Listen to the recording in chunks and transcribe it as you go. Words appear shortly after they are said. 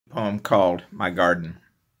Poem called My Garden,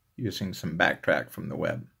 using some backtrack from the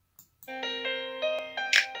web.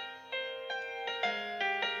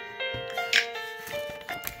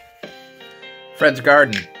 Fred's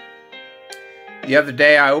Garden. The other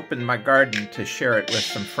day I opened my garden to share it with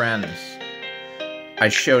some friends. I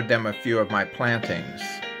showed them a few of my plantings.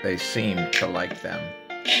 They seemed to like them.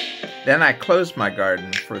 Then I closed my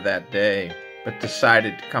garden for that day, but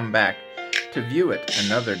decided to come back to view it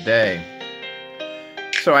another day.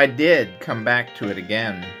 So I did come back to it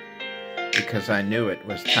again, because I knew it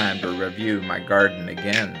was time to review my garden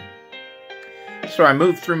again. So I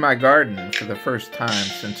moved through my garden for the first time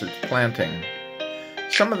since its planting.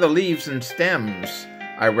 Some of the leaves and stems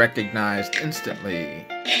I recognized instantly,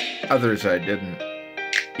 others I didn't,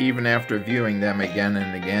 even after viewing them again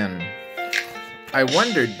and again. I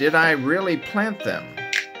wondered, did I really plant them?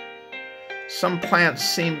 Some plants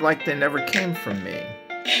seemed like they never came from me.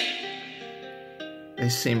 They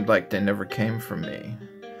seemed like they never came from me.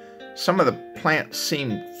 Some of the plants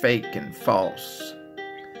seemed fake and false.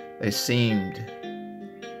 They seemed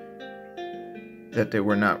that they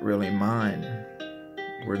were not really mine.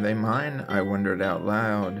 Were they mine? I wondered out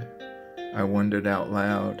loud. I wondered out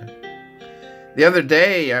loud. The other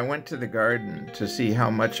day I went to the garden to see how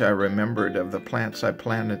much I remembered of the plants I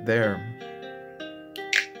planted there.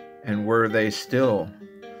 And were they still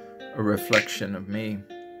a reflection of me?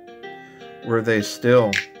 Were they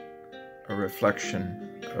still a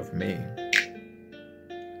reflection of me?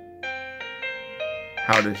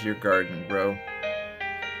 How does your garden grow?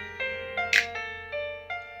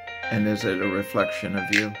 And is it a reflection of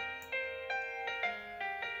you?